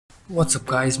What's up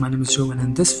guys, my name is Joe and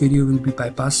in this video we'll be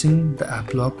bypassing the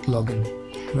app lock login,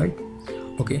 right?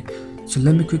 Okay, so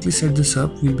let me quickly set this up.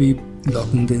 We'll be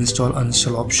locking the install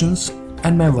uninstall options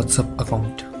and my WhatsApp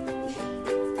account.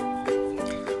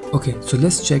 Okay, so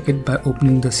let's check it by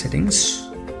opening the settings.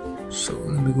 So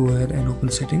let me go ahead and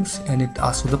open settings and it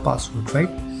asks for the password,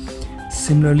 right?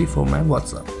 Similarly for my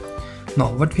WhatsApp.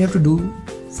 Now what we have to do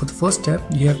for the first step,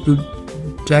 you have to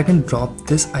drag and drop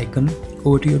this icon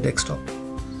over to your desktop.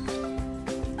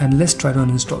 And let's try to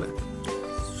uninstall it.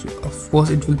 So of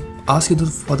course it will ask you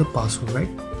for the password, right?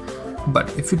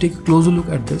 But if you take a closer look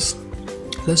at this,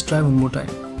 let's try one more time.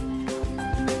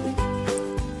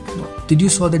 Now, did you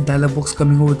saw that dialog box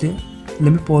coming over there?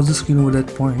 Let me pause the screen over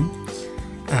that point.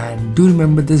 And do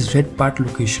remember this red part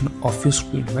location of your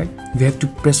screen, right? We have to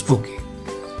press OK.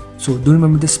 So do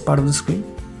remember this part of the screen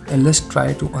and let's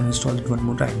try to uninstall it one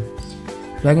more time.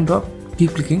 Drag and drop,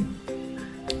 keep clicking.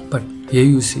 But here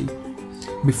you see,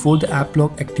 before the app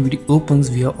lock activity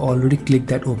opens, we have already clicked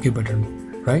that OK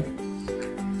button, right?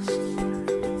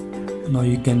 Now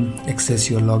you can access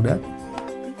your logged app.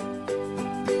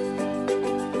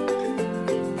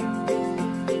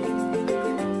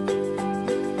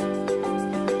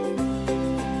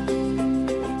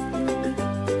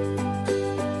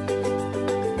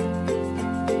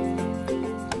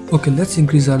 Okay, let's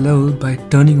increase our level by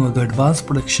turning on the advanced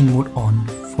protection mode on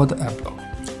for the app lock,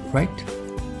 right?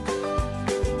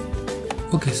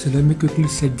 Okay, so let me quickly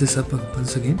set this up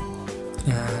once again,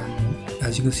 and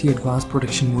as you can see, advanced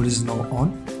protection mode is now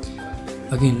on.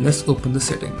 Again, let's open the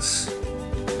settings,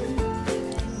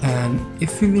 and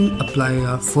if we will apply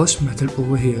our first method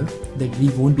over here, that we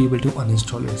won't be able to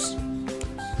uninstall this.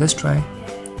 Let's try,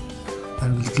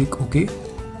 and we'll click OK.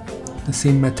 The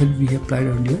same method we applied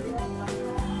earlier.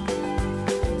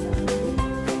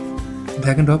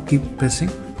 Drag and drop, keep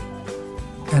pressing,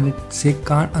 and it say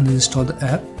can't uninstall the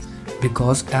app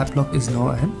because app lock is now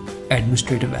an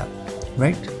administrative app,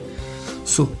 right?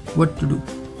 So what to do?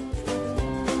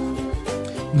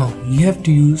 Now you have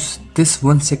to use this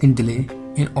 1 second delay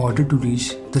in order to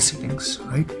reach the settings,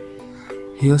 right?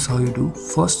 Here's how you do.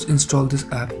 First install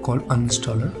this app called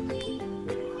uninstaller,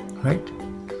 right?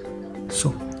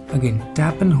 So again,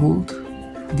 tap and hold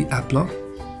the app lock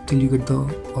till you get the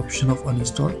option of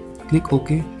uninstall. Click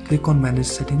OK, click on manage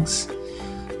settings.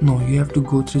 No, you have to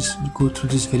go through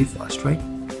this very fast, right?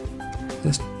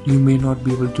 Just you may not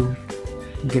be able to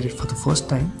get it for the first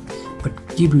time, but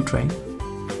keep retrying.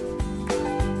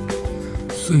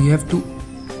 So you have to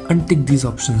untick these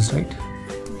options, right,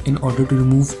 in order to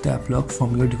remove the app lock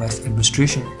from your device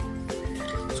administration.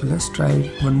 So let's try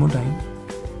it one more time.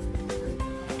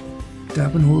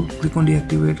 Tap and hold, click on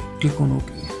deactivate, click on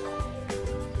OK.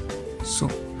 So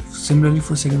similarly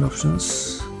for second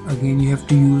options, again you have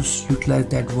to utilize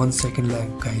that 1 second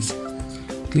lag, guys.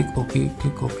 Click OK,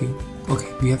 click OK.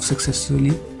 Okay, we have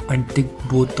successfully unticked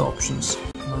both the options.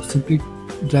 Now simply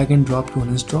drag and drop to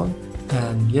uninstall,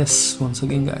 and yes, once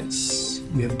again guys,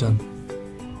 we have done,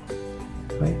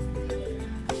 right?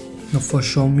 Now for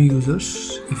Xiaomi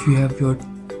users, if you have your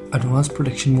advanced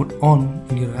protection mode on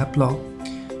in your app lock,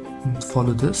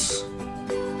 follow this.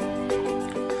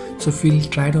 So if we'll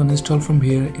try to uninstall from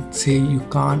here, it say you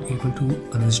can't able to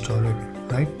uninstall it,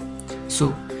 right?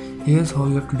 So here's how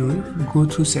you have to do it. Go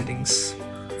through settings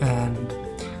and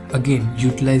again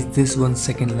utilize this 1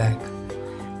 second lag,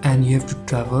 and you have to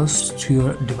traverse to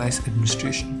your device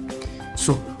administration.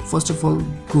 So first of all,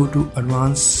 go to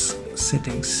advanced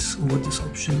settings over this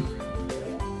option.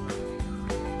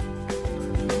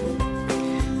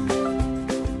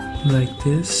 Like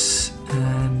this,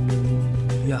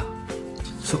 and yeah.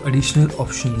 So additional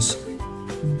options,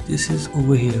 this is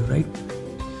over here, right?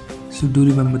 So do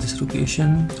remember this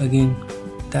location. Again,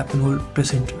 tap and hold,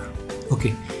 press enter.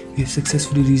 Okay, we have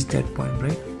successfully reached that point,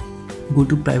 right? Go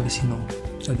to privacy now.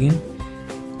 So again,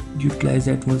 utilize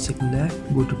that 1 second lag,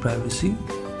 go to privacy.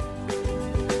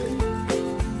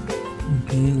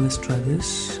 Okay, let's try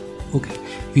this. Okay,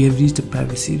 we have reached the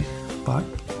privacy part.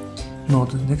 Now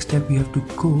the next step we have to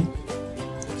go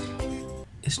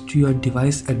is to your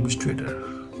device administrator.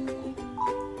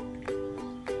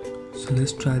 So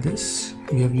let's try this.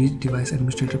 We have reached device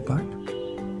administrator part.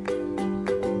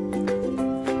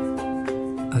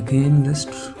 Again, let's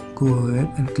go ahead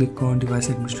and click on device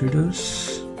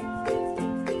administrators,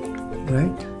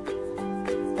 right?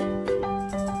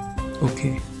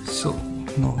 Okay, so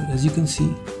now as you can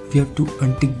see, we have to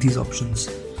untick these options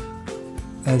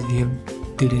as we have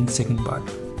did in second part,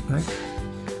 right?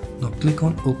 Now click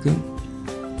on OK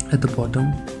at the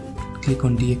bottom, click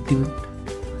on deactivate,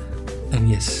 and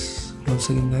yes, once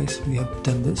again guys, we have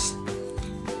done this.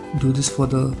 Do this for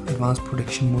the advanced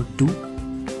protection mode too.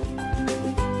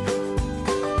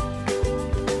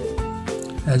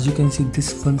 As you can see,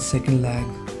 this 1 second lag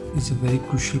is a very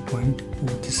crucial point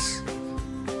of this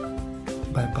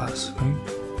bypass, right?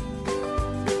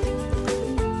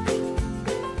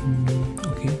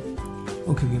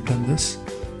 Okay, we've done this.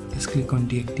 Let's click on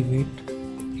deactivate.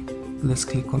 Let's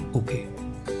click on OK.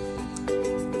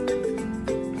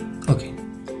 Okay,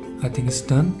 I think it's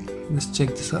done. Let's check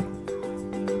this out.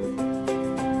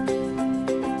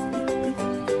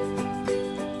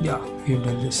 Yeah, we've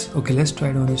done this. Okay, let's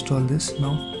try to uninstall this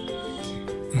now,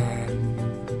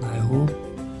 and I hope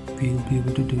we'll be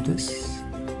able to do this.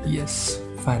 Yes,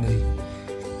 finally.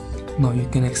 Now you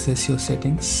can access your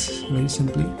settings very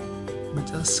simply by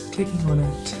just clicking on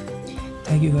it.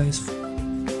 Thank you guys